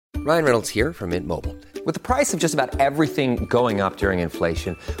Ryan Reynolds here from Mint Mobile. With the price of just about everything going up during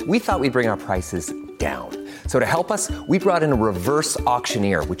inflation, we thought we'd bring our prices down. So to help us, we brought in a reverse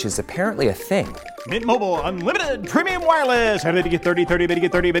auctioneer, which is apparently a thing. Mint Mobile Unlimited Premium Wireless. How to get 30, 30, bit to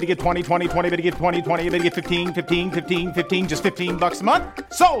get 30, bit to get 20, 20, 20, bit to get 20, 20, bit to get 15, 15, 15, 15, just $15 a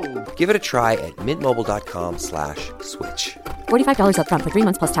month? Sold! Give it a try at mintmobile.com/switch. $45 up front for 3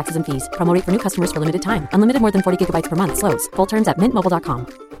 months plus taxes and fees. Promo rate for new customers for limited time. Unlimited more than 40 gigabytes per month. Slows full terms at mintmobile.com.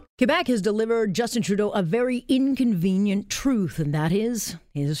 Quebec has delivered Justin Trudeau a very inconvenient truth, and that is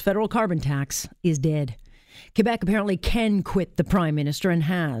his federal carbon tax is dead. Quebec apparently can quit the Prime Minister and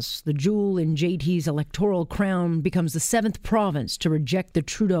has. The jewel in JT's electoral crown becomes the 7th province to reject the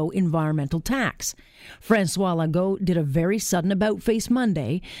Trudeau environmental tax. François Legault did a very sudden about-face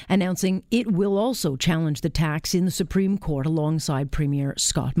Monday, announcing it will also challenge the tax in the Supreme Court alongside Premier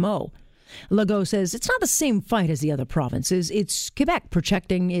Scott Moe. Legault says it's not the same fight as the other provinces. It's Quebec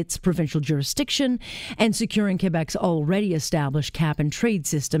protecting its provincial jurisdiction and securing Quebec's already established cap-and-trade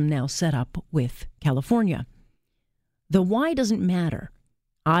system now set up with California. The why doesn't matter.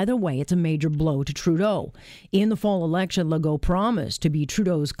 Either way, it's a major blow to Trudeau. In the fall election, Legault promised to be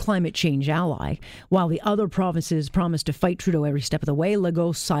Trudeau's climate change ally. While the other provinces promised to fight Trudeau every step of the way,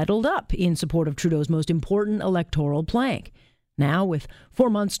 Legault sidled up in support of Trudeau's most important electoral plank. Now, with 4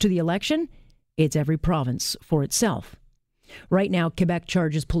 months to the election, it's every province for itself. Right now, Quebec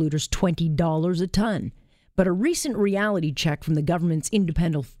charges polluters $20 a ton. But a recent reality check from the government's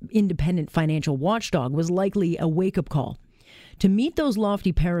independent financial watchdog was likely a wake-up call. To meet those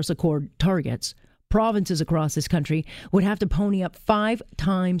lofty Paris Accord targets, provinces across this country would have to pony up 5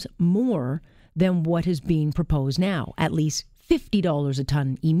 times more than what is being proposed now, at least $50 a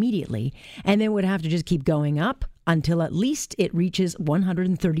ton immediately, and then would have to just keep going up until at least it reaches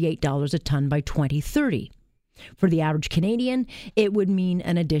 $138 a ton by 2030. For the average Canadian, it would mean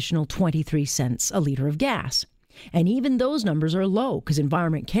an additional 23 cents a litre of gas. And even those numbers are low, because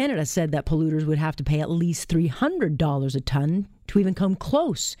Environment Canada said that polluters would have to pay at least $300 a ton to even come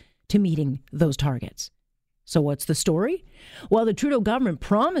close to meeting those targets. So what's the story? Well, the Trudeau government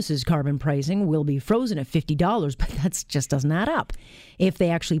promises carbon pricing will be frozen at $50, but that just doesn't add up. If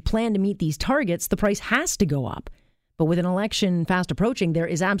they actually plan to meet these targets, the price has to go up. But with an election fast approaching, there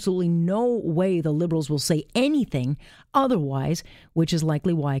is absolutely no way the Liberals will say anything otherwise, which is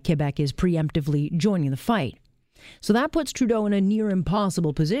likely why Quebec is preemptively joining the fight. So that puts Trudeau in a near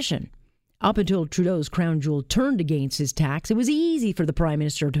impossible position. Up until Trudeau's crown jewel turned against his tax, it was easy for the Prime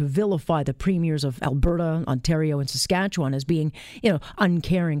Minister to vilify the premiers of Alberta, Ontario, and Saskatchewan as being,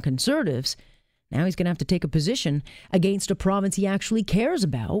 uncaring conservatives. Now he's going to have to take a position against a province he actually cares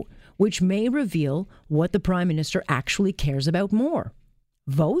about, which may reveal what the Prime Minister actually cares about more.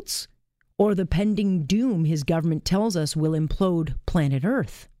 Votes? Or the pending doom his government tells us will implode planet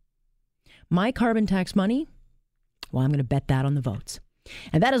Earth? My carbon tax money? Well, I'm going to bet that on the votes.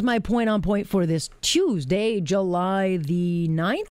 And that is my point on point for this Tuesday, July the 9th.